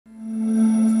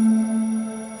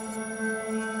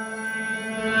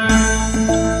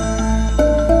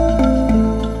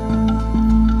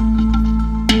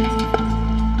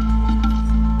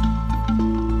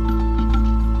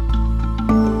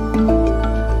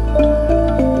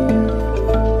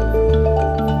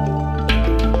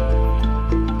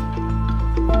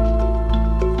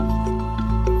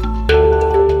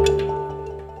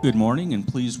morning,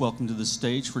 and please welcome to the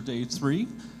stage for day 3,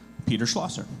 Peter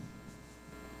Schlosser.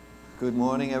 Good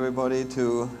morning, everybody,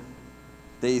 to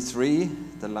day 3,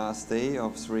 the last day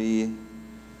of 3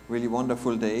 really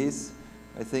wonderful days.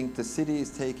 I think the city is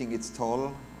taking its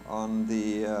toll on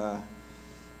the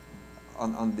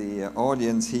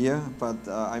audience here, but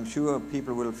I'm sure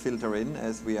people will filter in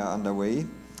as we are underway.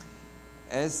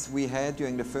 As we had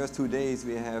during the first 2 days,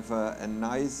 we have a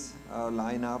nice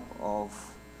lineup of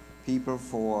people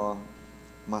for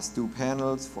must-do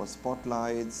panels, for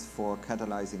spotlights, for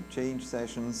catalyzing change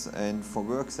sessions, and for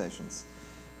work sessions.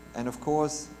 And of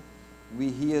course,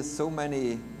 we hear so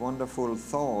many wonderful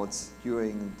thoughts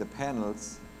during the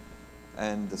panels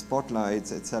and the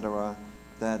spotlights, etc.,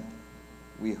 that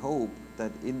we hope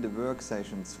that in the work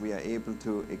sessions we are able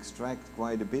to extract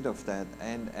quite a bit of that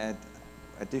and add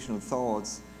additional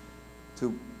thoughts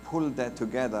to pull that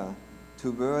together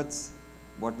towards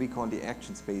what we call the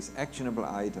action space, actionable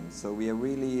items. So we are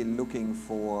really looking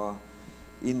for,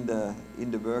 in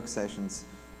the work sessions,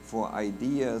 for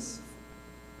ideas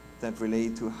that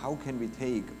relate to how can we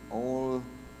take all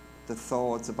the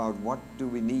thoughts about what do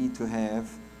we need to have,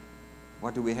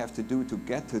 what do we have to do to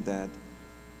get to that,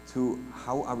 to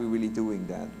how are we really doing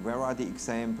that? Where are the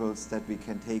examples that we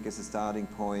can take as a starting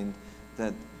point,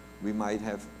 that we might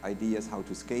have ideas how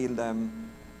to scale them,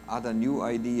 other new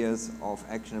ideas of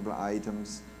actionable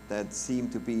items that seem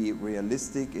to be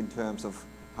realistic in terms of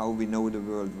how we know the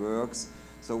world works.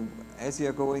 So as you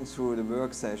are going through the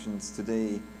work sessions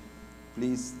today,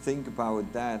 please think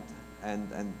about that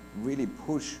and really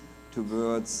push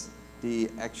towards the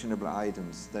actionable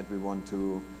items that we want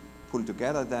to pull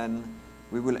together. Then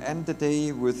we will end the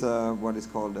day with what is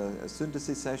called a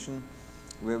synthesis session,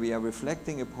 where we are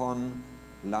reflecting upon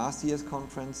last year's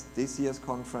conference, this year's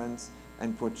conference,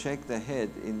 and project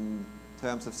ahead in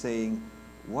terms of saying,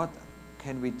 what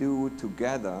can we do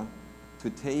together to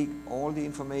take all the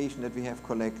information that we have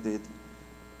collected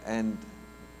and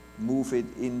move it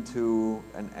into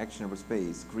an actionable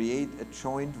space, create a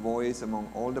joint voice among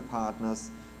all the partners.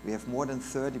 We have more than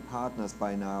 30 partners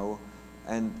by now,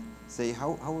 and say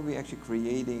how are we actually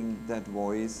creating that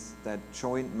voice, that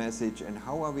joint message, and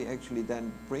how are we actually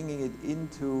then bringing it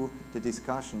into the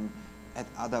discussion at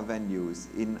other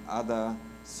venues, in other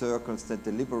circles that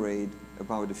deliberate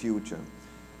about the future.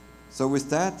 So with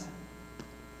that,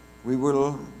 we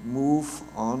will move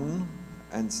on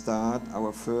and start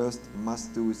our first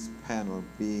must-do's panel,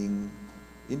 being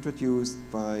introduced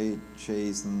by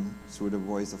Jason through the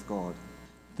voice of God.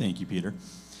 Thank you, Peter.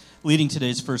 Leading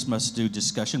today's first must-do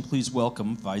discussion, please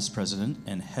welcome Vice President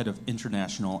and Head of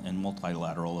International and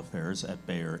Multilateral Affairs at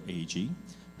Bayer AG,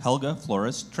 Helga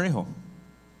Flores Trejo.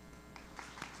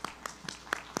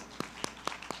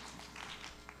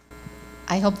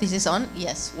 I hope this is on.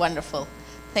 Yes, wonderful.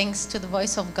 Thanks to the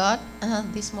voice of God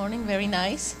this morning, very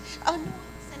nice. Oh, no,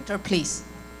 center, please.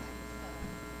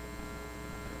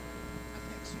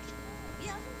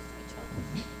 Yeah, switch on.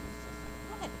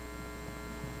 Go ahead.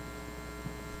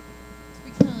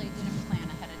 We clearly didn't plan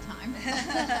ahead of time.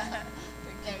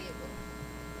 There you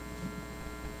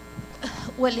go.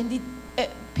 Well, indeed,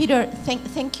 Peter,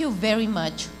 thank you very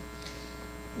much.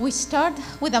 We start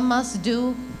with a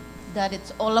must-do that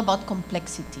it's all about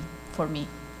complexity for me.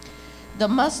 The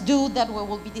must-do that we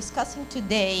will be discussing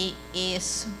today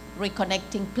is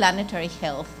reconnecting planetary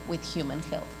health with human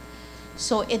health.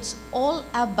 So it's all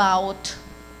about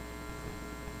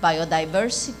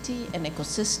biodiversity and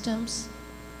ecosystems,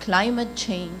 climate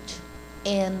change,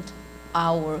 and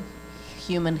our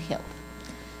human health.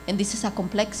 And this is a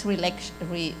complex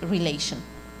relation.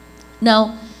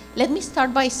 Now, let me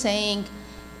start by saying,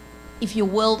 if you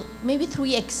will, maybe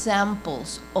 3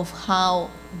 examples of how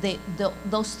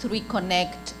those 3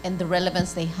 connect and the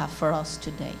relevance they have for us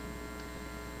today.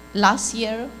 Last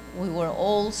year, we were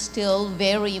all still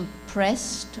very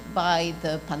impressed by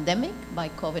the pandemic, by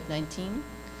COVID-19.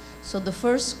 So the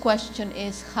first question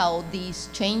is how these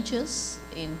changes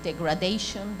in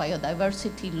degradation,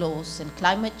 biodiversity loss, and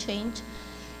climate change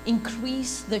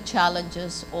increase the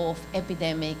challenges of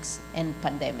epidemics and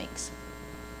pandemics.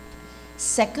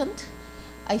 Second,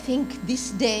 I think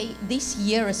this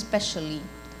year especially,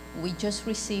 we just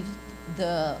received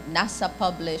NASA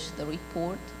published the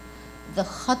report, the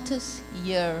hottest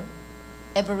year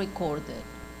ever recorded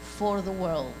for the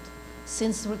world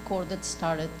since recorded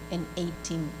started in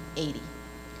 1880.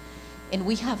 And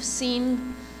we have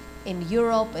seen in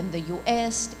Europe, in the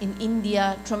US, in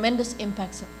India, tremendous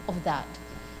impacts of that.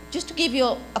 Just to give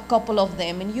you a couple of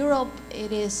them, in Europe,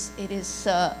 it is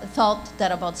thought that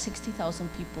about 60,000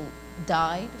 people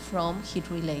died from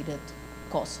heat-related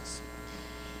causes.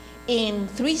 In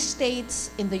 3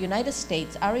 states in the United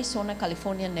States, Arizona,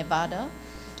 California, and Nevada,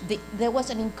 there was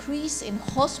an increase in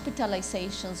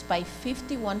hospitalizations by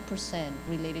 51%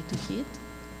 related to heat.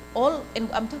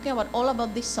 And I'm talking about all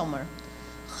about this summer.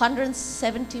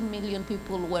 170 million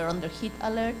people were under heat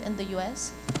alert in the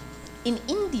US. In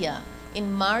India,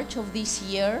 in March of this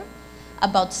year,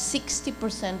 about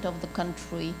 60% of the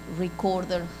country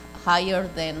recorded higher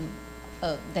than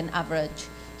average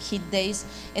heat days.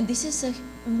 And this is a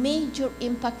major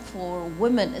impact for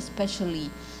women, especially,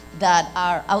 that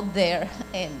are out there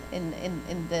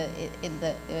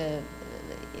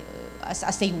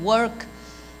as they work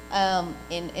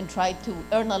and try to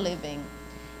earn a living.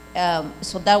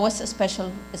 So that was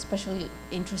especially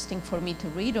interesting for me to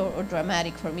read, or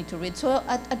dramatic for me to read. So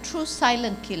a true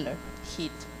silent killer,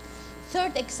 heat.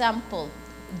 Third example,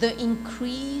 the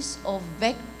increase of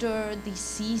vector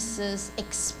diseases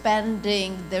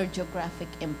expanding their geographic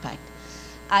impact.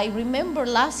 I remember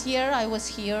last year I was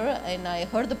here and I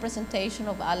heard the presentation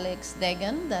of Alex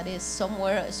Degan, that is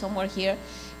somewhere here.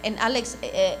 And Alex,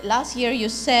 last year you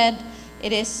said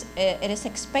it is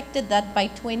expected that by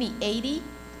 2080,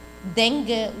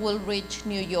 dengue will reach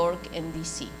New York and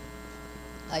DC.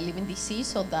 I live in DC,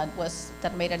 so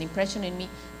that made an impression in me.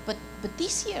 But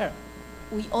this year,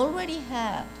 we already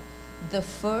had the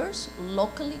first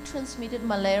locally transmitted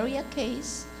malaria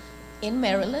case in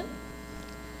Maryland,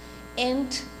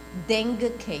 and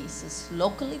dengue cases,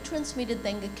 locally transmitted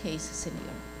dengue cases in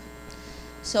Europe.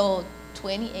 So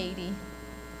 2080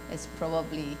 is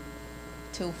probably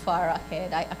too far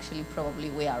ahead.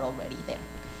 We are already there.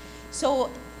 So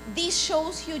this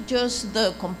shows you just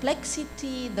the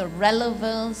complexity, the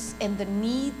relevance, and the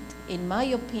need, in my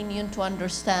opinion, to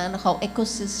understand how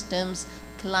ecosystems,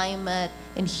 climate,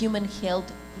 and human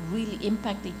health really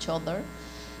impact each other.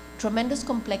 Tremendous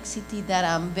complexity that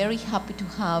I'm very happy to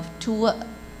have 2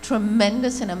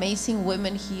 tremendous and amazing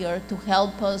women here to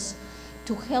help us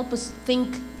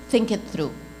think it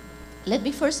through. Let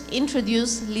me first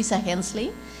introduce Lisa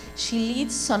Hensley. She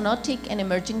leads Zoonotic and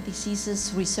Emerging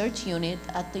Diseases Research Unit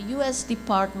at the US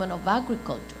Department of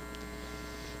Agriculture.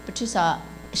 But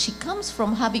she comes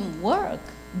from having worked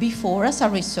before as a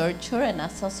researcher and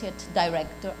associate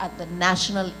director at the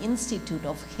National Institute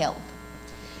of Health,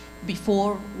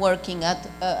 before working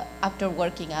after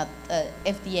working at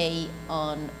FDA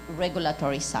on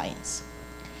regulatory science.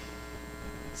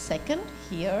 Second,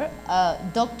 here,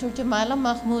 Dr. Jemilah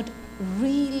Mahmood,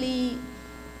 really,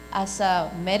 as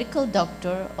a medical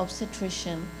doctor,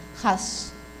 obstetrician,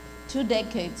 has 2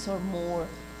 decades or more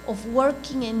of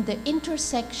working in the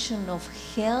intersection of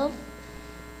health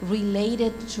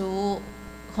related to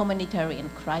humanitarian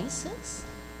crisis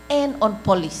and on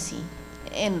policy,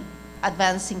 and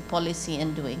advancing policy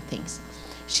and doing things.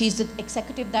 She's the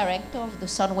executive director of the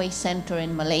Sunway Center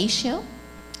in Malaysia,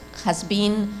 has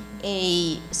been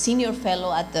a senior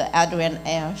fellow at the Adrian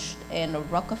Ash and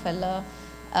Rockefeller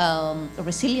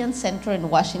Resilience Center in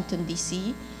Washington,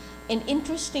 DC. And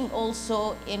interesting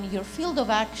also in your field of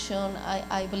action,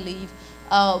 I believe,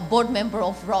 board member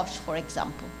of Roche, for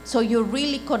example. So you're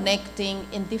really connecting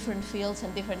in different fields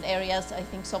and different areas. I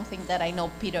think something that I know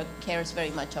Peter cares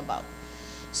very much about.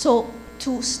 So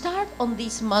to start on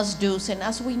these must-dos, and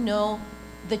as we know,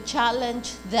 the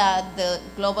challenge that the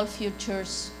Global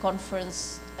Futures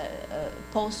Conference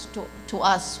posed to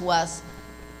us was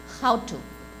how to.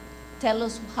 Tell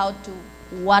us how to,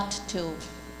 what to,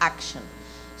 action.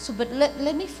 So, but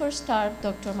let me first start,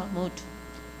 Dr. Mahmood.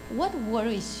 What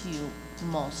worries you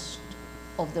most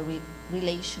of the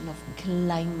relation of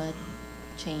climate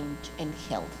change and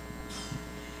health?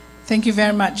 Thank you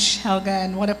very much, Helga,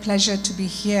 and what a pleasure to be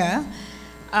here.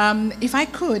 If I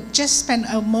could just spend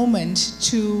a moment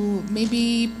to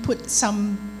maybe put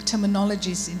some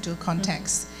terminologies into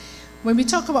context. When we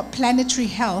talk about planetary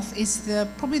health, it's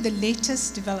probably the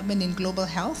latest development in global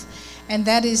health, and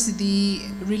that is the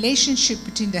relationship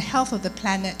between the health of the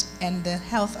planet and the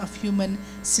health of human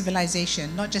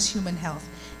civilization, not just human health.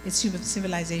 It's human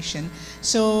civilization.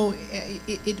 So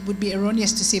it would be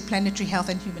erroneous to say planetary health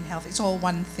and human health. It's all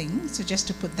one thing. So just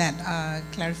to put that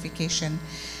clarification.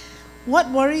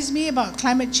 What worries me about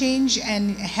climate change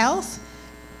and health?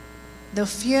 The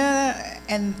fear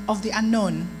of the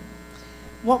unknown.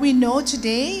 What we know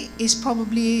today is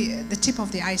probably the tip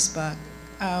of the iceberg.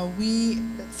 We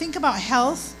think about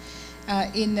health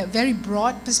in a very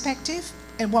broad perspective,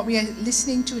 and what we are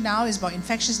listening to now is about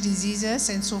infectious diseases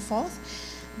and so forth.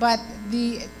 But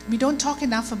we don't talk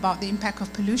enough about the impact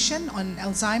of pollution on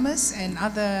Alzheimer's and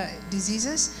other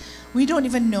diseases. We don't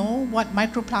even know what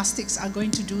microplastics are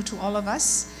going to do to all of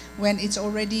us when it's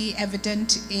already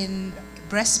evident in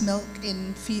breast milk,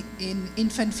 in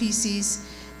infant feces,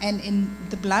 and in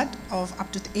the blood of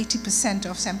up to 80%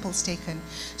 of samples taken.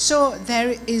 So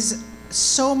there is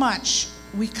so much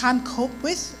we can't cope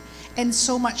with, and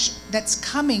so much that's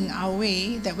coming our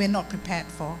way that we're not prepared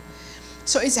for.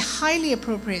 So it's highly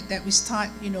appropriate that we start,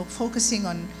 focusing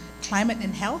on climate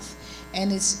and health,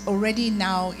 and it's already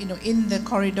now, in the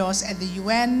corridors at the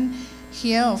UN,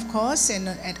 here, of course, and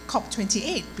at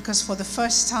COP28, because for the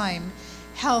first time,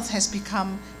 health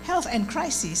and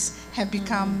crisis have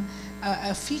become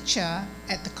a feature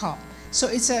at the COP. So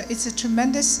it's a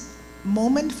tremendous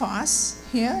moment for us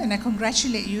here, and I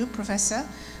congratulate you, Professor,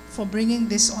 for bringing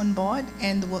this on board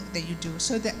and the work that you do.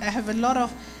 So I have a lot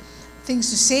of things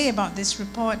to say about this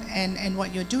report and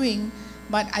what you're doing,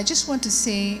 but I just want to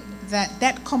say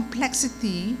that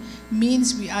complexity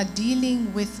means we are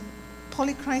dealing with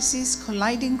polycrisis,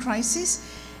 colliding crisis,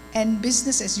 and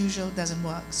business as usual doesn't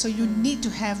work. So you need to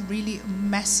have really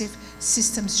massive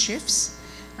systems shifts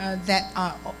that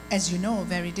are, as you know,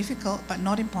 very difficult, but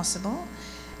not impossible.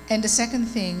 And the second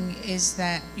thing is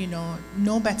that,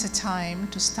 no better time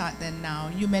to start than now.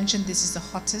 You mentioned this is the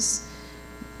hottest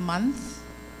month.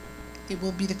 It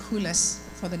will be the coolest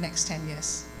for the next 10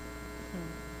 years.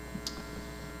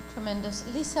 Tremendous.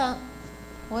 Lisa,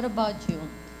 what about you?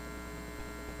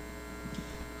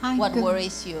 Hi. What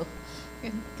worries you?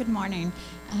 Good morning.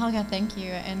 Helga, thank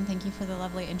you, and thank you for the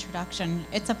lovely introduction.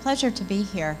 It's a pleasure to be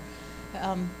here.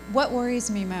 What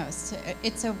worries me most?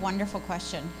 It's a wonderful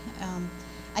question.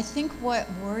 I think what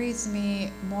worries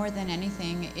me more than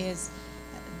anything is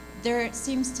there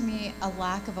seems to me a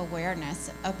lack of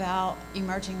awareness about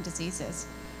emerging diseases.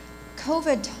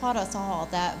 COVID taught us all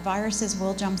that viruses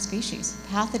will jump species.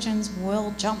 Pathogens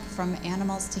will jump from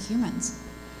animals to humans.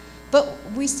 But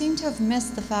we seem to have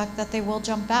missed the fact that they will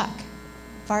jump back.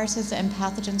 Viruses and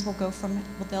pathogens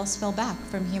they'll spill back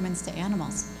from humans to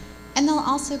animals. And they'll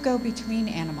also go between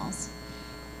animals.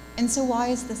 And so why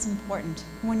is this important?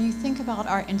 When you think about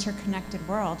our interconnected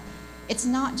world, it's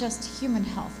not just human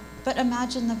health, but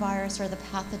imagine the virus or the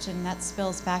pathogen that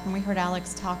spills back, and we heard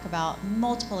Alex talk about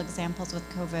multiple examples with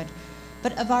COVID,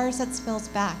 but a virus that spills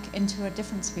back into a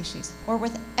different species, or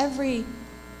with every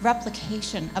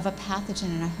replication of a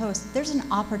pathogen in a host, there's an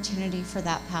opportunity for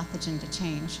that pathogen to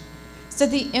change. So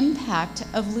the impact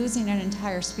of losing an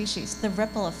entire species, the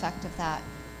ripple effect of that,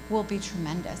 will be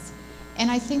tremendous. And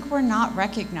I think we're not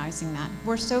recognizing that.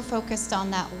 We're so focused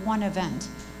on that one event,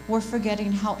 we're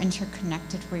forgetting how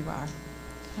interconnected we are.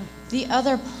 The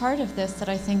other part of this that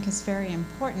I think is very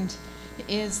important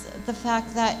is the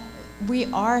fact that we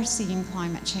are seeing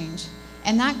climate change.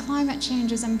 And that climate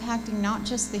change is impacting not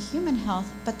just the human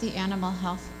health, but the animal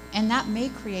health. And that may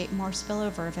create more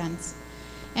spillover events.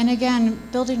 And again,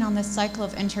 building on this cycle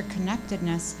of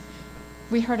interconnectedness,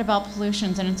 we heard about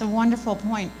pollutions, and it's a wonderful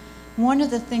point. One of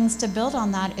the things to build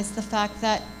on that is the fact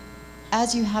that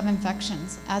as you have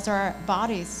infections, as our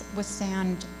bodies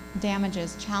withstand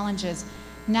damages, challenges,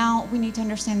 now we need to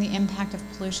understand the impact of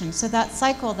pollution. So that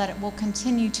cycle that it will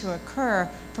continue to occur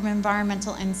from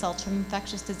environmental insults, from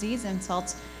infectious disease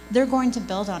insults, they're going to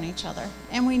build on each other.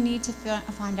 And we need to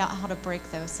find out how to break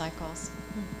those cycles.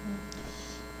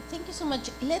 Thank you so much.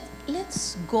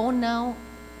 Let's go now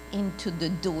into the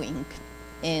doing.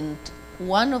 And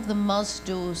one of the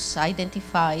must-dos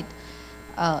identified,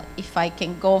 if I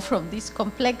can go from this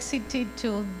complexity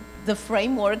to the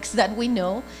frameworks that we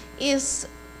know, is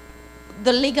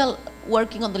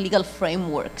working on the legal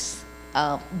frameworks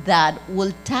that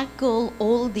will tackle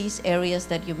all these areas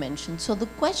that you mentioned. So the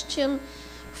question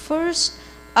first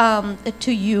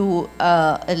to you,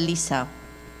 Lisa,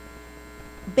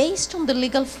 based on the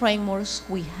legal frameworks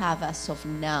we have as of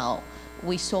now,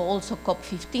 we saw also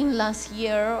COP15 last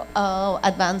year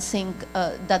advancing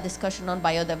that discussion on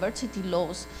biodiversity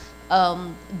laws,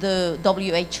 the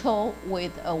WHO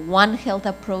with a One Health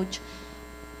approach.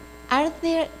 Are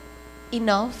there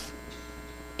enough?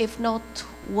 If not,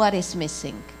 what is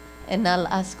missing? And I'll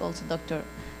ask also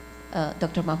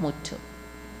Dr. Mahmood too.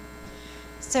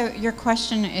 So your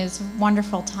question is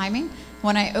wonderful timing.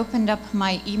 When I opened up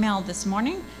my email this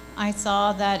morning, I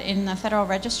saw that in the Federal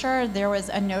Register there was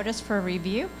a notice for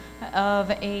review of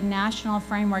a national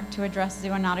framework to address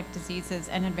zoonotic diseases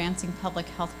and advancing public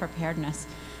health preparedness.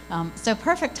 So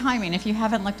perfect timing. If you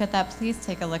haven't looked at that, please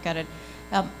take a look at it.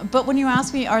 But when you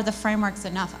ask me, are the frameworks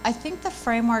enough? I think the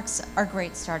frameworks are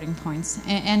great starting points,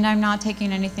 and I'm not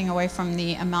taking anything away from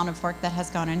the amount of work that has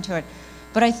gone into it.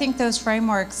 But I think those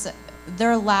frameworks,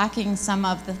 they're lacking some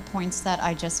of the points that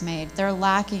I just made. They're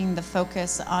lacking the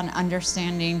focus on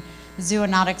understanding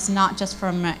zoonotics, not just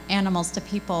from animals to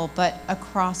people, but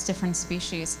across different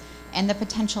species, and the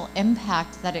potential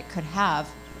impact that it could have.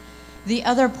 The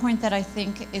other point that I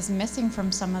think is missing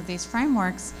from some of these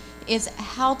frameworks is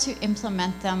how to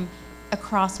implement them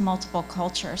across multiple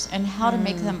cultures, and how to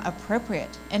make them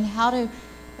appropriate, and how to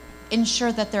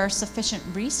ensure that there are sufficient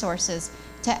resources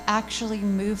to actually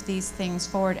move these things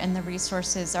forward, and the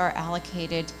resources are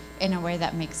allocated in a way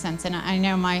that makes sense. And I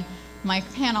know my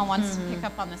panel wants to pick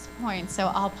up on this point, so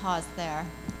I'll pause there.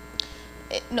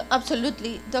 No,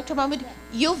 absolutely. Dr. Mahmood,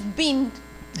 you've been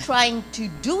trying to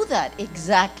do that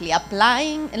exactly,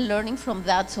 applying and learning from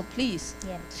that, so please.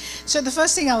 Yeah. So the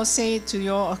first thing I will say to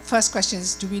your first question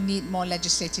is, do we need more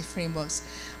legislative frameworks?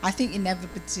 I think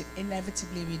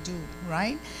inevitably we do,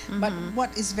 right? But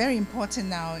what is very important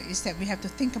now is that we have to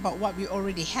think about what we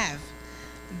already have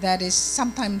that is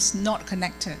sometimes not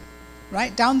connected,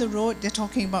 right? Down the road, they're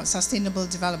talking about sustainable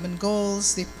development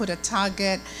goals. They put a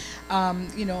target.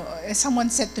 You know, as someone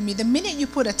said to me, the minute you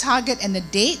put a target and a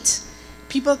date,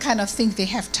 people kind of think they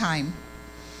have time.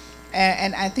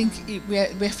 And I think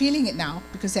we're feeling it now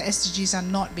because the SDGs are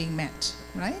not being met,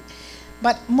 right?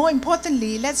 But more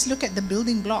importantly, let's look at the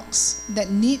building blocks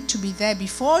that need to be there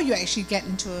before you actually get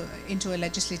into a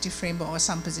legislative framework or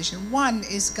some position. One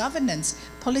is governance,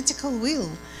 political will.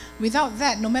 Without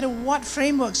that, no matter what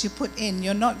frameworks you put in,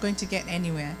 you're not going to get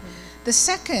anywhere. The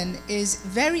second is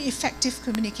very effective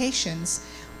communications.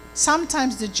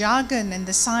 Sometimes the jargon and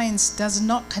the science does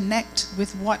not connect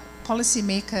with what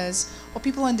policymakers or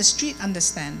people on the street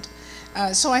understand.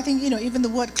 So I think, you know, even the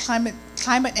word climate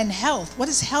and health, what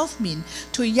does health mean?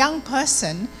 To a young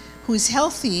person who is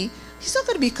healthy, he's not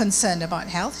going to be concerned about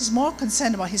health, he's more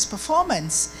concerned about his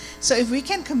performance. So if we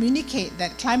can communicate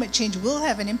that climate change will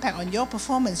have an impact on your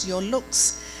performance, your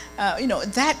looks, you know,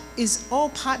 that is all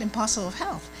part and parcel of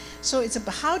health. So it's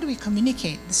about how do we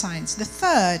communicate the science. The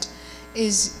third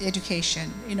is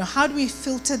education. You know, how do we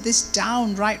filter this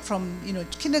down right from, you know,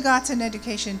 kindergarten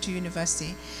education to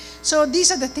university? So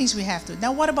these are the things we have to.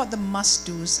 Now, what about the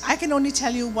must-dos? I can only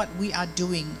tell you what we are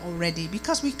doing already,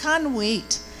 because we can't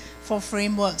wait for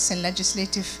frameworks and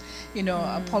legislative, you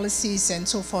know, policies and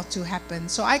so forth to happen.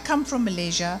 So I come from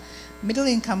Malaysia,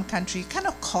 middle-income country, kind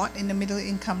of caught in the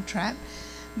middle-income trap.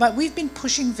 But we've been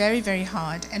pushing very, very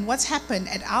hard. And what's happened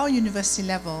at our university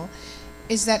level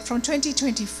is that from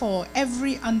 2024,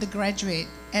 every undergraduate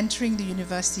entering the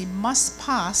university must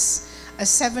pass a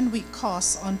 7-week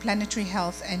course on planetary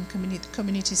health and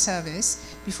community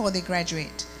service before they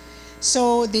graduate.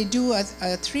 So they do a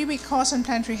 3-week course on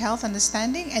planetary health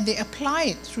understanding, and they apply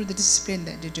it through the discipline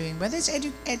that they're doing, whether it's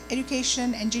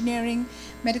education, engineering,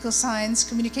 medical science,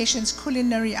 communications,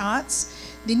 culinary arts.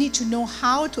 They need to know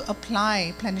how to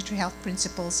apply planetary health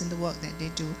principles in the work that they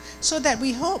do, so that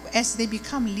we hope as they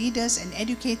become leaders and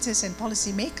educators and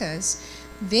policymakers,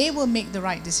 they will make the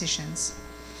right decisions.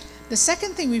 The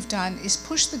second thing we've done is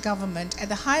push the government at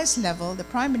the highest level, the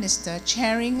Prime Minister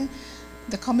chairing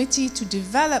the committee to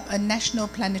develop a national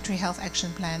planetary health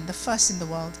action plan, the first in the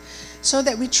world, so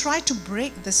that we try to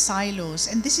break the silos.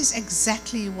 And this is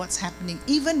exactly what's happening,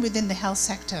 even within the health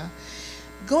sector.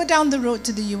 Go down the road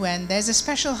to the UN, there's a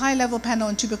special high-level panel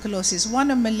on tuberculosis,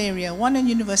 one on malaria, one on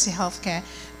university healthcare.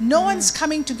 No one's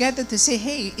coming together to say,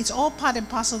 hey, it's all part and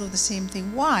parcel of the same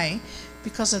thing. Why?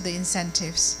 Because of the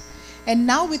incentives. And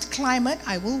now with climate,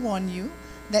 I will warn you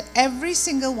that every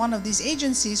single one of these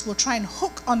agencies will try and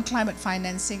hook on climate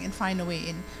financing and find a way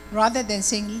in, rather than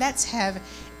saying, let's have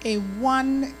a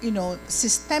one, you know,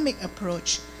 systemic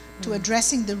approach to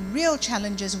addressing the real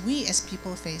challenges we as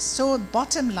people face. So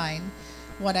bottom line,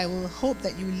 what I will hope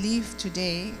that you leave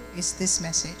today is this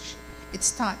message. It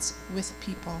starts with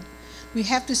people. We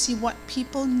have to see what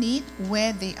people need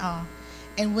where they are.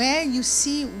 And where you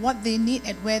see what they need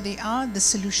and where they are, the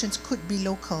solutions could be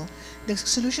local. The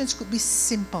solutions could be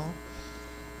simple.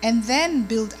 And then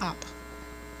build up.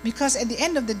 Because at the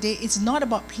end of the day, it's not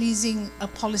about pleasing a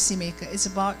policymaker. It's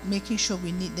about making sure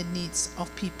we meet the needs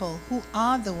of people who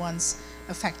are the ones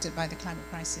affected by the climate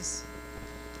crisis.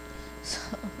 So,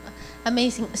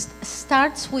 amazing.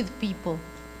 Starts with people.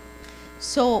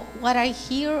 So what I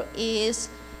hear is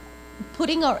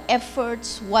putting our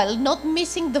efforts, while not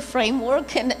missing the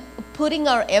framework, and putting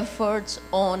our efforts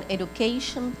on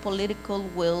education, political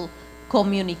will,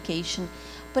 communication.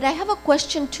 But I have a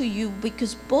question to you,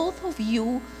 because both of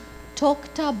you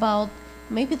talked about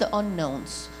maybe the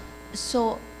unknowns.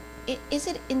 So is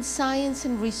it in science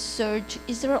and research,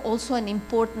 is there also an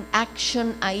important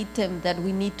action item that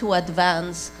we need to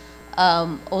advance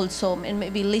also? And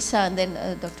maybe Lisa and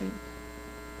then Dr.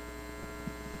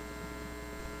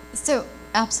 So,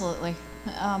 absolutely.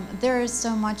 There is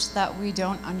so much that we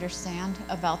don't understand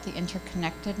about the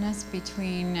interconnectedness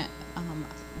between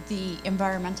the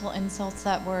environmental insults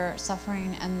that we're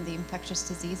suffering and the infectious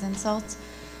disease insults.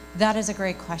 That is a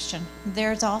great question.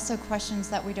 There's also questions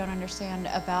that we don't understand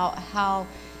about how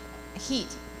heat,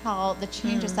 how the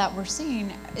changes that we're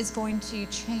seeing is going to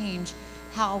change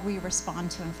how we respond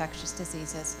to infectious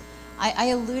diseases. I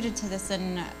alluded to this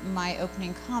in my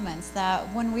opening comments, that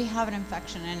when we have an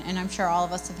infection, and I'm sure all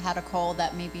of us have had a cold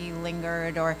that maybe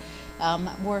lingered, or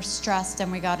we're stressed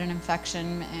and we got an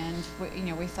infection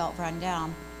and we felt run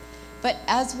down. But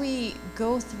as we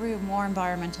go through more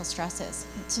environmental stresses,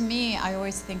 to me, I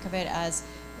always think of it as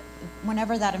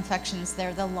whenever that infection is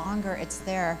there, the longer it's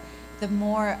there, the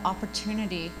more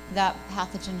opportunity that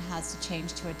pathogen has to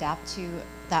change to adapt to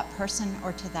that person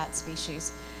or to that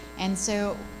species. And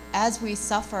so as we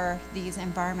suffer these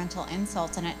environmental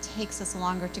insults and it takes us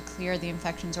longer to clear the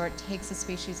infections, or it takes a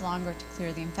species longer to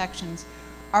clear the infections,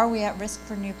 are we at risk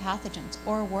for new pathogens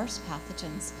or worse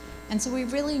pathogens? And so we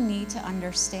really need to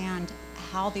understand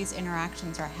how these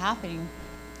interactions are happening.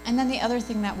 And then the other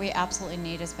thing that we absolutely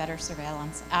need is better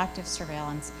surveillance, active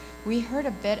surveillance. We heard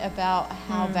a bit about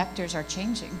how vectors are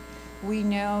changing. We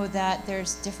know that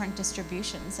there's different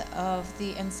distributions of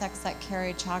the insects that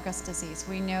carry Chagas disease.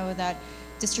 We know that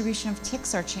distribution of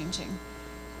ticks are changing.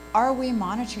 Are we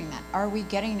monitoring that? Are we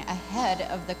getting ahead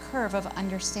of the curve of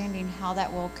understanding how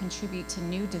that will contribute to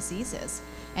new diseases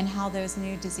and how those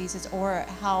new diseases or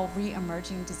how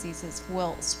re-emerging diseases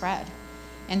will spread?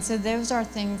 And so those are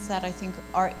things that I think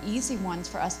are easy ones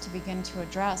for us to begin to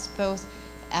address, both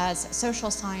as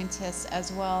social scientists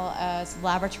as well as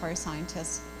laboratory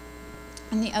scientists.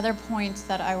 And the other point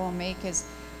that I will make is,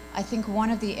 I think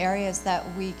one of the areas that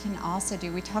we can also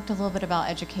do, we talked a little bit about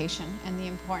education and the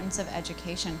importance of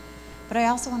education, but I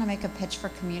also want to make a pitch for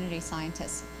community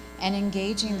scientists and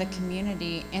engaging the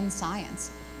community in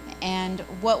science. And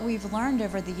what we've learned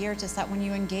over the years is that when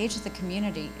you engage the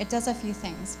community, it does a few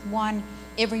things. One,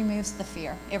 it removes the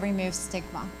fear, it removes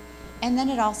stigma, and then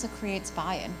it also creates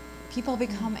buy-in. People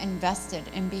become invested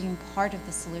in being part of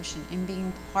the solution, in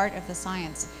being part of the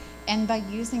science. And by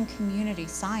using community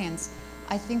science,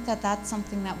 I think that that's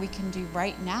something that we can do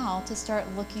right now to start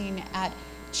looking at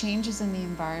changes in the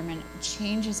environment,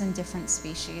 changes in different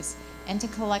species, and to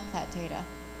collect that data.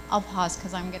 I'll pause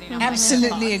because I'm getting on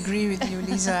Absolutely my agree with you,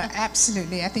 Lisa.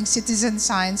 Absolutely. I think citizen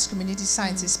science, community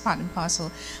science is part and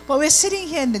parcel. But we're sitting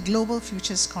here in the Global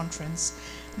Futures Conference.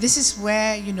 This is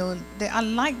where, there are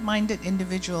like-minded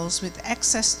individuals with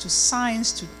access to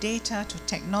science, to data, to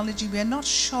technology. We are not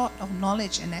short of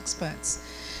knowledge and experts.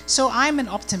 So I'm an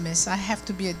optimist. I have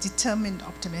to be a determined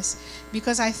optimist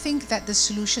because I think that the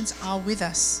solutions are with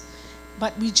us.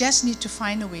 But we just need to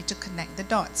find a way to connect the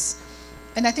dots.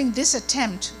 And I think this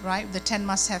attempt, right, the 10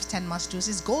 must-haves, 10 must-dos,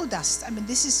 is gold dust. I mean,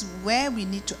 this is where we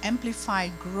need to amplify,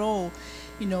 grow,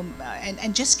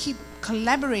 and just keep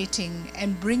collaborating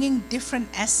and bringing different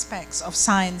aspects of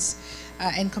science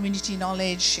and community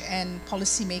knowledge and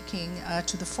policy making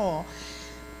to the fore.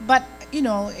 But,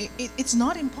 it's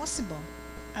not impossible.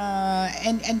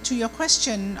 And to your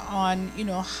question on,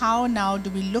 how now do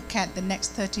we look at the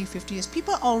next 30, 50 years,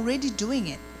 people are already doing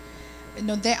it.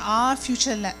 There are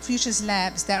futures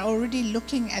labs that are already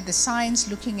looking at the science,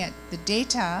 looking at the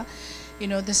data,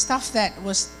 the stuff that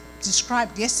was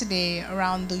described yesterday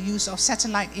around the use of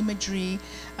satellite imagery,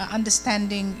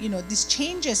 understanding, these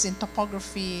changes in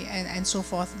topography and so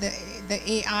forth, the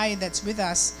AI that's with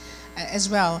us as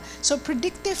well. So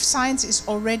predictive science is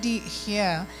already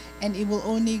here, and it will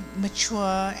only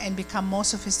mature and become more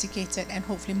sophisticated and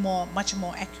hopefully much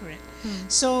more accurate.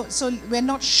 So we're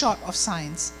not short of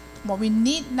science. What we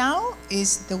need now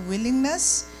is the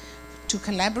willingness to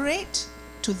collaborate,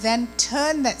 to then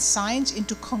turn that science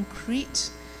into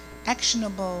concrete,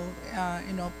 actionable,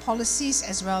 policies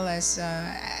as well as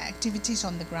activities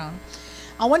on the ground.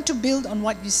 I want to build on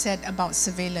what you said about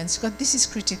surveillance, because this is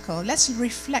critical. Let's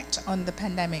reflect on the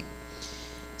pandemic.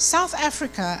 South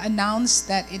Africa announced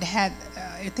that it had,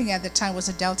 I think at the time was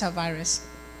a Delta virus.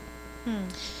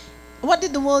 What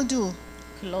did the world do?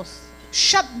 Close.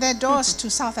 Shut their doors to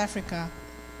South Africa.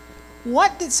 Why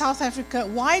did South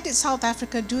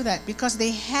Africa do that? Because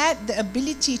they had the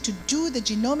ability to do the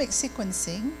genomic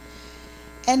sequencing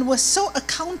and were so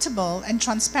accountable and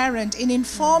transparent in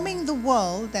informing the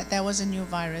world that there was a new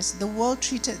virus. The world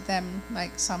treated them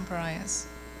like some pariahs.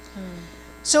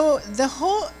 So the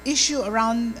whole issue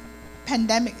around the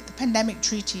pandemic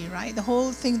treaty, right? The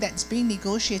whole thing that's being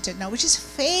negotiated now, which is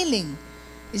failing,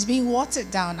 is being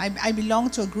watered down. I belong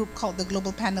to a group called the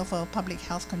Global Panel for Public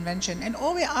Health Convention, and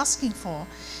all we're asking for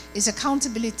is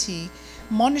accountability,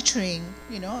 monitoring,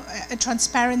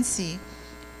 transparency.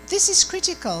 This is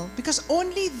critical because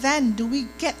only then do we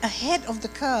get ahead of the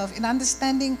curve in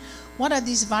understanding what are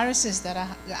these viruses that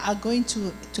are going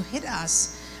to hit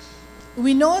us.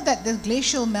 We know that the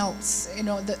glacial melts,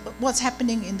 what's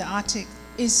happening in the Arctic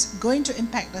is going to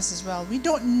impact us as well. We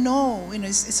don't know,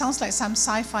 it sounds like some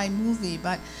sci-fi movie,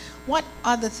 but what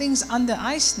are the things under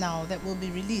ice now that will be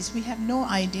released? We have no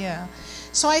idea.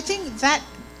 So I think that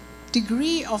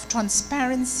degree of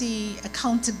transparency,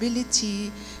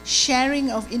 accountability,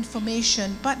 sharing of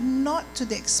information, but not to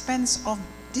the expense of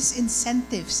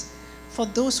disincentives for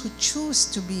those who choose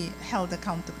to be held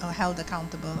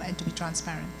accountable and to be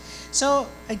transparent. So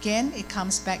again, it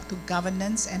comes back to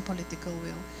governance and political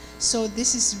will. So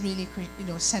this is really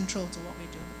central to what we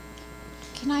do.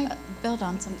 Can I build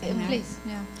on something there? Please.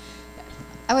 Yeah.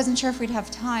 I wasn't sure if we'd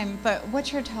have time, but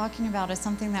what you're talking about is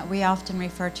something that we often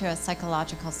refer to as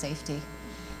psychological safety.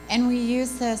 And we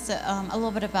use this a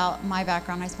little bit about my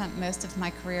background. I spent most of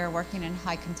my career working in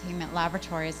high containment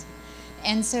laboratories.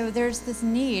 And so there's this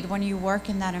need when you work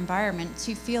in that environment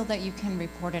to feel that you can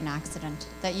report an accident,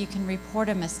 that you can report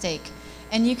a mistake,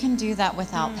 and you can do that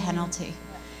without penalty.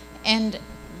 And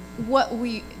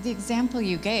the example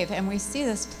you gave, and we see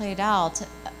this played out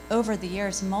over the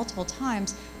years multiple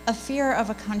times, a fear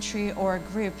of a country or a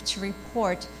group to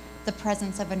report the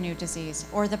presence of a new disease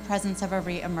or the presence of a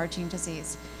re-emerging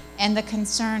disease. And the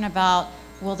concern about,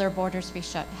 will their borders be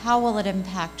shut? How will it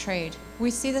impact trade? We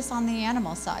see this on the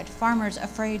animal side, farmers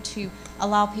afraid to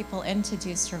allow people in to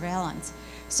do surveillance.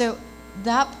 So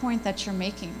that point that you're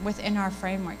making within our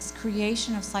frameworks,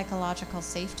 creation of psychological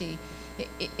safety,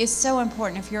 is so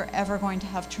important if you're ever going to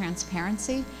have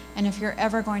transparency and if you're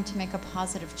ever going to make a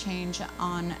positive change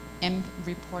on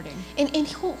reporting. And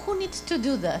who needs to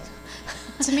do that?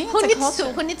 To me, it's a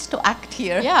culture. Who needs to act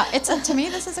here? Yeah, to me,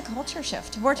 this is a culture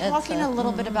shift. We're talking a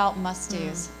little bit about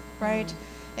must-dos, right?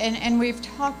 And we've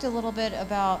talked a little bit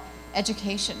about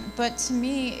education, but to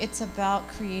me, it's about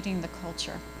creating the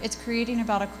culture. It's creating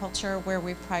about a culture where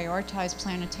we prioritize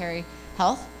planetary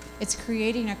health. It's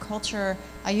creating a culture,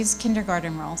 I use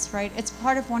kindergarten rules, right? It's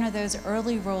part of one of those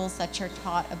early rules that you're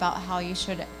taught about how you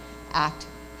should act,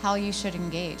 how you should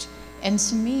engage. And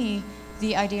to me,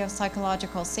 the idea of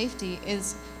psychological safety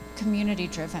is community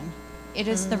driven. It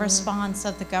is the response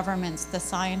of the governments, the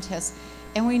scientists,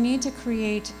 and we need to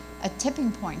create a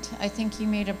tipping point. I think you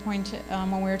made a point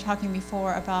when we were talking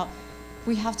before about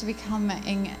we have to become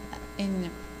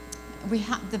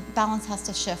the balance has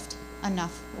to shift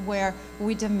enough where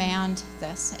we demand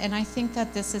this. And I think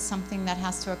that this is something that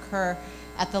has to occur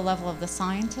at the level of the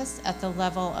scientist, at the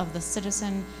level of the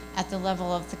citizen, at the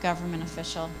level of the government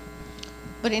official.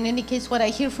 But in any case, what I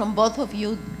hear from both of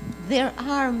you, there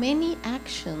are many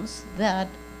actions that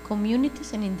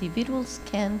communities and individuals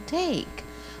can take.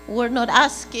 We're not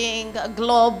asking a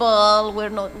global,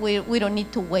 we don't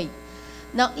need to wait.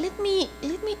 Now let me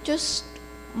just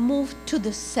move to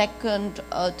the second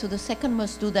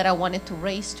must-do that I wanted to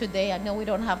raise today. I know we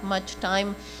don't have much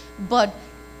time, but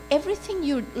everything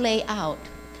you lay out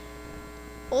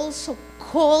also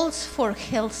calls for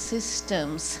health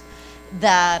systems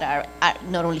that are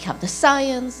not only have the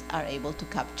science, are able to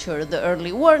capture the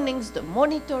early warnings, the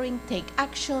monitoring, take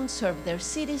action, serve their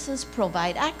citizens,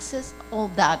 provide access, all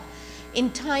that. In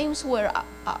times where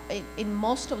in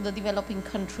most of the developing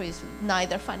countries,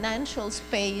 neither financial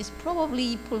space,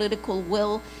 probably political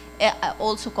will,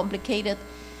 also complicated.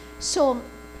 So,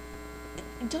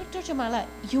 Dr. Jemilah,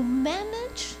 you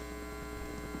managed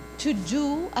to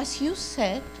do, as you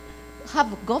said,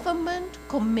 have government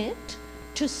commit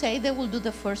to say they will do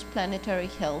the first planetary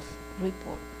health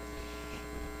report.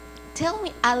 Tell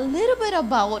me a little bit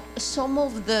about some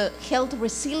of the health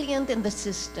resilient in the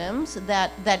systems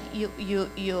that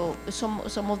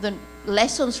some of the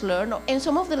lessons learned, and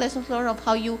some of the lessons learned of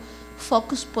how you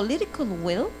focus political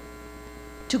will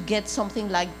to get something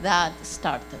like that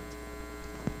started.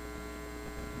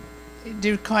 It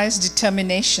requires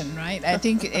determination, right? I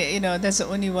think, that's the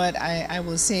only word I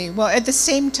will say. Well, at the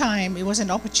same time, it was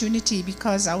an opportunity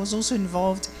because I was also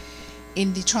involved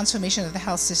in the transformation of the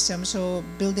health system, so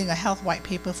building a health white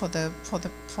paper for the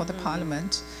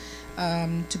Parliament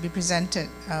to be presented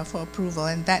for approval,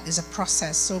 and that is a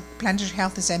process. So planetary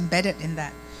health is embedded in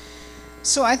that.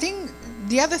 So I think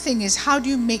the other thing is, how do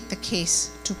you make the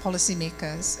case to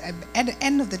policymakers? At the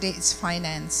end of the day, it's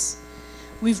finance.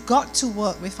 We've got to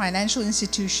work with financial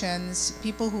institutions,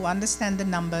 people who understand the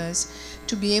numbers,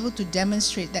 to be able to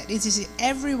demonstrate that it is in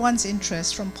everyone's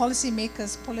interest, from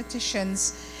policymakers,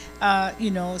 politicians,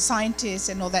 scientists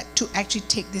and all that, to actually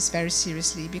take this very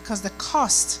seriously, because the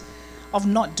cost of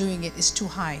not doing it is too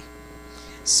high.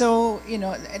 So,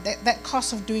 that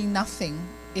cost of doing nothing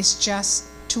is just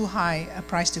too high a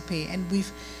price to pay. And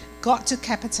we've got to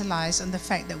capitalize on the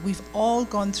fact that we've all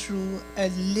gone through a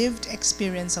lived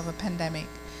experience of a pandemic,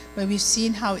 where we've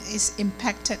seen how it has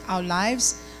impacted our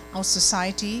lives, our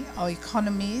society, our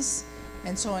economies,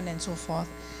 and so on and so forth.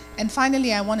 And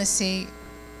finally, I want to say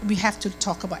we have to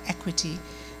talk about equity,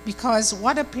 because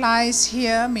what applies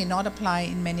here may not apply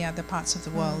in many other parts of the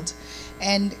world.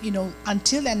 And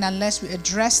until and unless we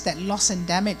address that loss and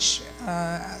damage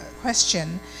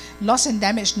question, loss and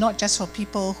damage not just for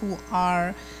people who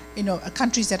are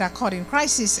countries that are caught in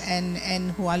crisis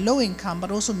and who are low income,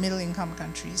 but also middle income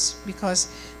countries, because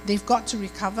they've got to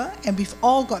recover, and we've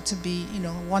all got to be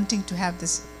wanting to have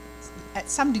this at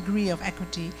some degree of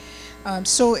equity.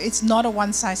 So it's not a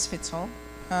one size fits all,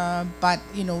 but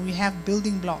we have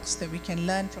building blocks that we can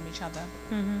learn from each other.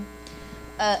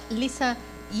 Lisa,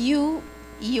 you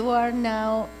are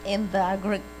now in the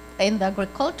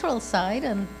agricultural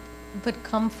side, but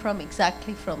come from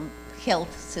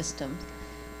health systems.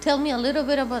 Tell me a little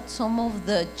bit about some of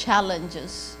the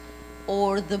challenges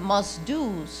or the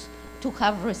must-dos to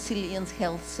have resilient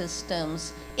health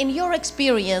systems. In your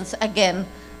experience, again,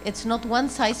 it's not one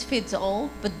size fits all,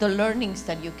 but the learnings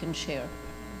that you can share.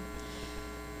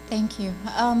 Thank you.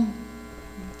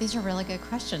 These are really good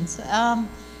questions.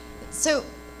 So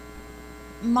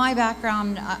my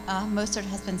background, most of it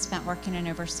has been spent working in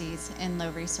overseas in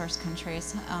low resource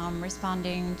countries,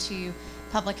 responding to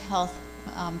public health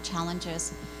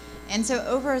challenges. And so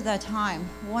over the time,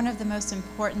 one of the most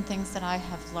important things that I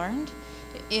have learned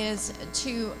is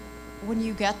to, when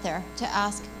you get there, to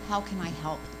ask, how can I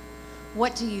help?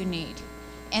 What do you need?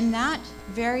 And that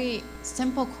very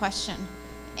simple question,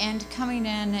 and coming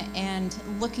in and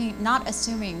looking, not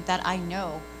assuming that I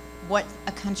know what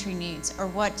a country needs or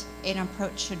what an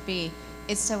approach should be,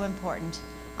 is so important.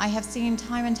 I have seen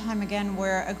time and time again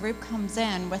where a group comes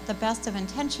in with the best of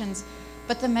intentions,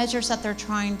 but the measures that they're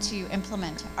trying to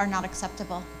implement are not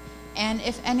acceptable. And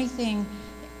if anything,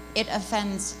 it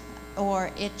offends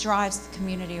or it drives the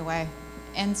community away.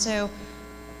 And so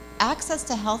access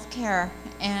to healthcare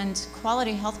and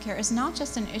quality healthcare is not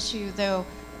just an issue, though,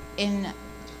 in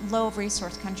low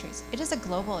resource countries. It is a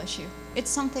global issue.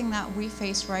 It's something that we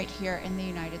face right here in the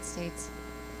United States.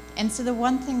 And so the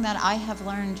one thing that I have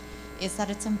learned is that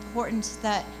it's important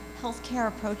that healthcare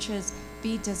approaches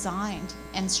be designed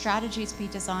and strategies be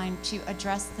designed to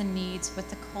address the needs with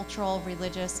the cultural,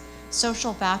 religious,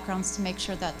 social backgrounds to make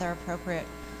sure that they're appropriate.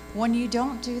 When you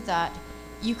don't do that,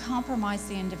 you compromise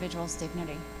the individual's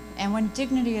dignity. And when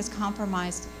dignity is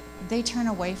compromised, they turn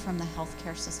away from the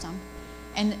healthcare system.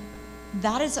 And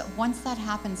that is, once that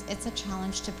happens, it's a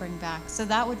challenge to bring back. So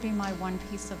that would be my one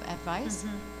piece of advice.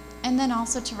 And then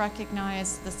also to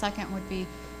recognize, the second would be,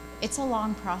 it's a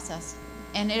long process.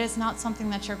 And it is not something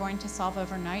that you're going to solve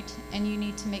overnight, and you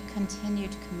need to make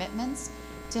continued commitments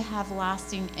to have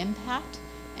lasting impact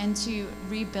and to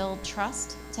rebuild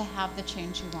trust to have the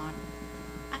change you want.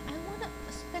 I want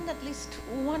to spend at least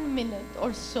 1 minute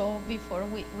or so before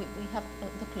we have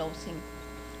the closing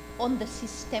on the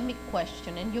systemic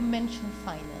question, and you mentioned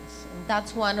finance, and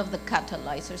that's one of the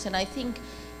catalyzers. And I think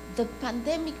the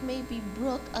pandemic maybe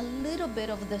brought a little bit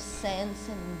of the sense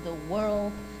in the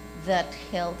world that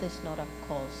health is not a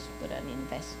cost, but an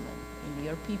investment in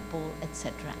your people,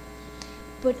 etc.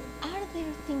 But are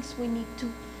there things we need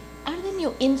to, are there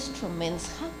new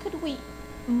instruments? How could we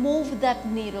move that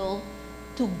needle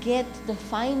to get the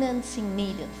financing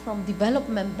needed from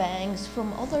development banks,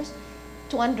 from others,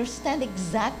 to understand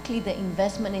exactly the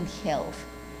investment in health?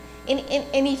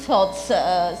 Any thoughts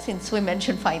since we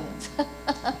mentioned finance?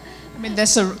 I mean,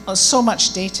 there's so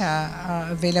much data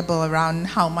available around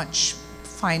how much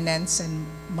finance and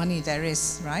money there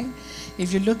is, right?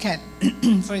 If you look at,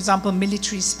 for example,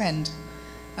 military spend,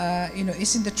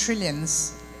 it's in the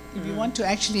trillions. If you want to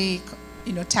actually,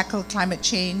 tackle climate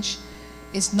change,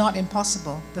 it's not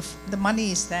impossible. The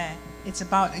money is there. It's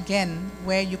about, again,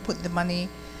 where you put the money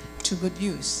to good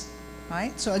use,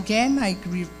 right? So again, I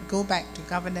go back to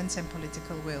governance and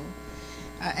political will,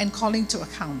 and calling to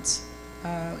account,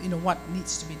 what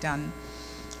needs to be done.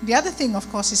 The other thing, of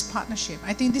course, is partnership.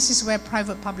 I think this is where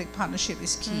private-public partnership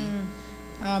is key.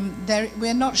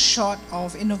 We're not short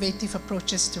of innovative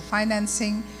approaches to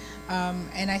financing,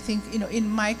 and I think, in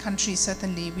my country,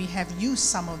 certainly, we have used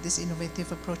some of these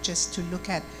innovative approaches to look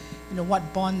at,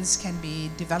 what bonds can be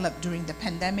developed during the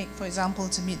pandemic, for example,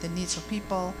 to meet the needs of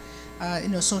people,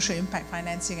 social impact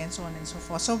financing, and so on and so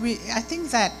forth. So I think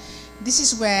that this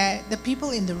is where the people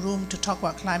in the room to talk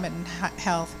about climate and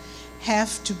health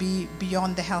have to be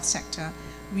beyond the health sector.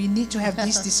 We need to have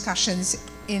these discussions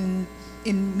in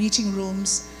in meeting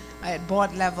rooms, at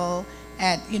board level,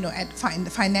 at the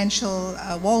financial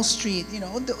Wall Street,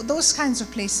 those kinds of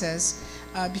places,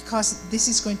 because this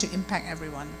is going to impact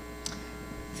everyone.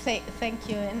 Thank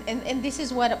you, and this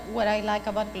is what I like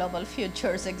about Global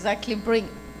Futures, exactly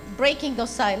breaking those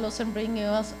silos and bringing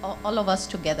all of us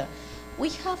together. We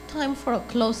have time for a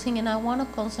closing, and I want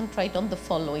to concentrate on the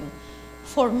following.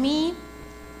 For me,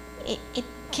 it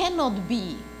cannot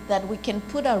be that we can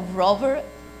put a rover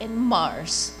in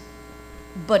Mars,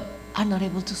 but are not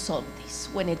able to solve this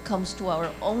when it comes to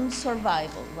our own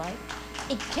survival, right?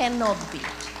 It cannot be.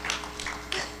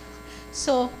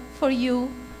 So for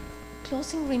you,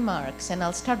 closing remarks, and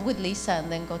I'll start with Lisa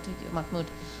and then go to you, Mahmood.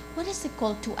 What is the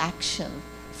call to action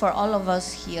for all of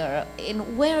us here? And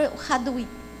how do we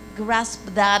grasp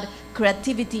that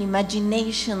creativity,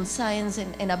 imagination, science,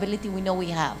 and ability we know we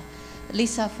have?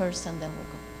 Lisa first, and then we'll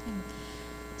go.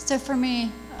 So for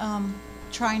me,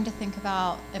 trying to think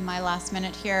about, in my last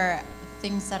minute here,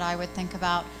 things that I would think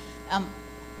about.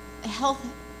 Health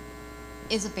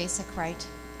is a basic right.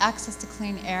 Access to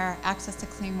clean air, access to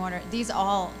clean water, these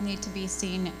all need to be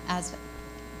seen as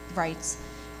rights,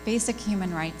 basic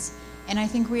human rights. And I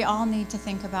think we all need to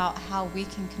think about how we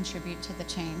can contribute to the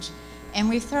change. And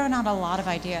we've thrown out a lot of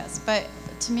ideas, but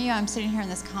to me, I'm sitting here in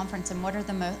this conference, and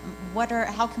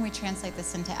how can we translate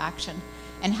this into action?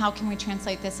 And how can we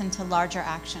translate this into larger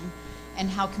action? And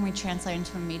how can we translate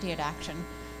into immediate action?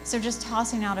 So just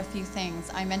tossing out a few things.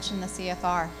 I mentioned the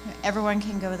CFR. Everyone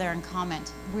can go there and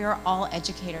comment. We are all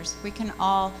educators. We can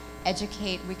all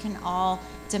educate. We can all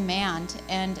demand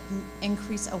and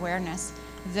increase awareness.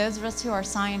 Those of us who are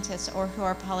scientists or who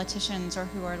are politicians or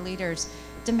who are leaders,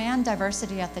 demand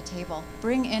diversity at the table.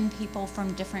 Bring in people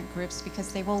from different groups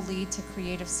because they will lead to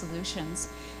creative solutions.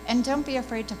 And don't be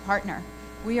afraid to partner.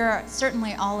 We are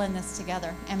certainly all in this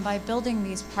together. And by building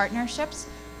these partnerships,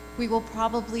 we will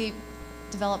probably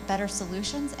develop better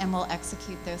solutions, and we'll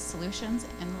execute those solutions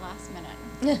in the last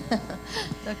minute.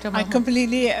 Dr. I Mahmood.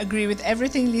 completely agree with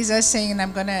everything Lisa is saying, and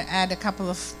I'm going to add a couple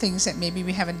of things that maybe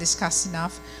we haven't discussed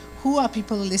enough. Who are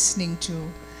people listening to?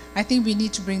 I think we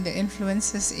need to bring the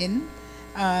influencers in,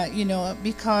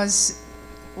 because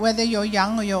whether you're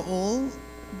young or you're old,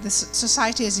 the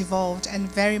society has evolved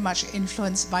and very much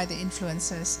influenced by the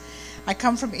influencers. I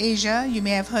come from Asia. You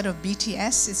may have heard of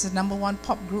BTS. It's the #1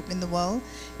 pop group in the world.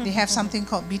 They have something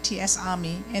called BTS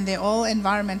Army, and they're all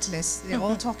environmentalists. They're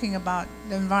all talking about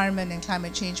the environment and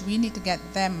climate change. We need to get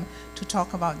them to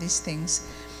talk about these things.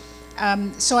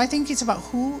 So I think it's about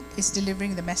who is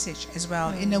delivering the message as well,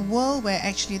 in a world where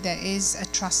actually there is a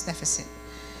trust deficit.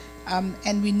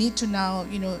 And we need to now,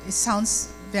 it sounds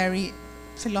very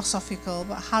philosophical,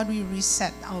 but how do we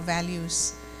reset our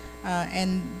values?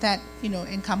 And that,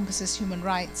 encompasses human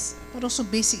rights, but also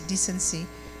basic decency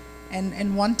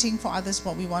and wanting for others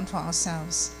what we want for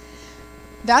ourselves.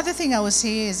 The other thing I would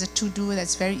say is a to-do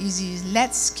that's very easy is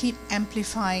let's keep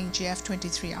amplifying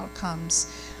GF23 outcomes.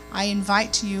 I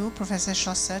invite you, Professor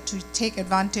Schlosser, to take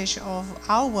advantage of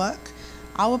our work,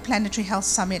 our Planetary Health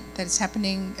Summit that is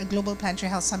happening, a global Planetary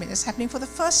Health Summit that's happening for the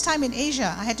first time in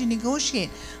Asia. I had to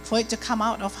negotiate for it to come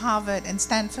out of Harvard and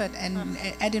Stanford and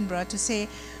Edinburgh to say,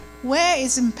 where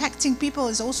is impacting people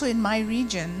is also in my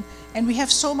region, and we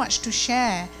have so much to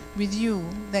share with you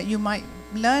that you might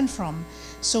learn from.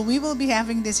 So we will be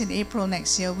having this in April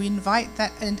next year. We invite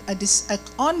that an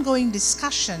ongoing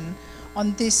discussion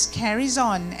on this carries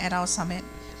on at our summit,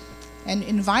 and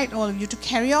invite all of you to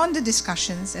carry on the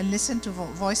discussions and listen to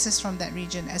voices from that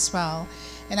region as well.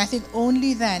 And I think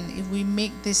only then, if we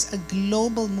make this a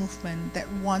global movement that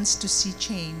wants to see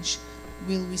change,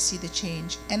 will we see the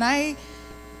change. And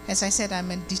as I said,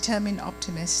 I'm a determined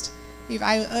optimist. If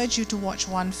I urge you to watch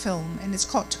one film, and it's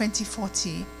called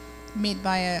 2040, made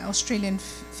by an Australian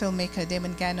filmmaker,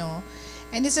 Damon Gano.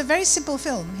 And it's a very simple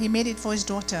film. He made it for his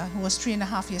daughter, who was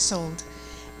 3.5 years old.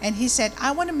 And he said,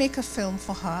 I want to make a film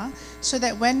for her so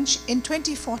that when in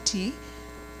 2040,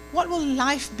 what will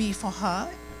life be for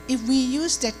her if we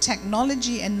use the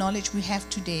technology and knowledge we have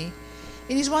today?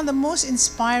 It is one of the most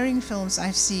inspiring films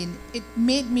I've seen. It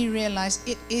made me realize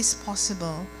it is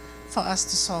possible for us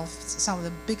to solve some of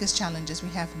the biggest challenges we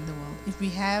have in the world if we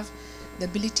have the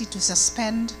ability to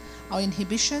suspend our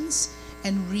inhibitions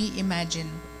and reimagine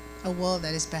a world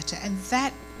that is better. And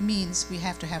that means we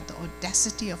have to have the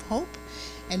audacity of hope,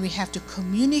 and we have to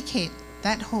communicate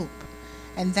that hope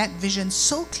and that vision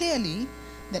so clearly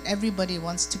that everybody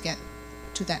wants to get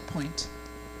to that point.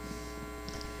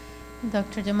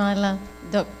 Dr. Jemilah,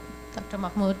 Dr.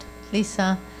 Mahmood,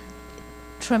 Lisa,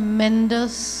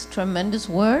 tremendous, tremendous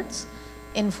words.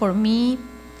 And for me,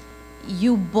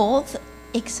 you both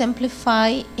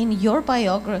exemplify in your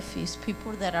biographies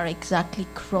people that are exactly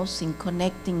crossing,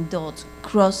 connecting dots,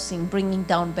 crossing, bringing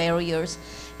down barriers.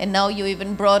 And now you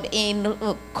even brought in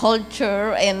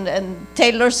culture and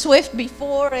Taylor Swift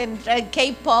before and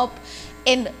K-pop,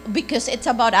 and because it's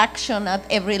about action at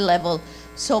every level.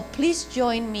 So please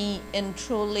join me in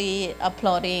truly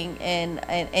applauding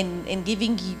and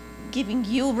giving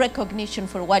you recognition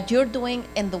for what you're doing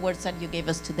and the words that you gave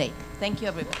us today. Thank you,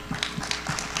 everybody.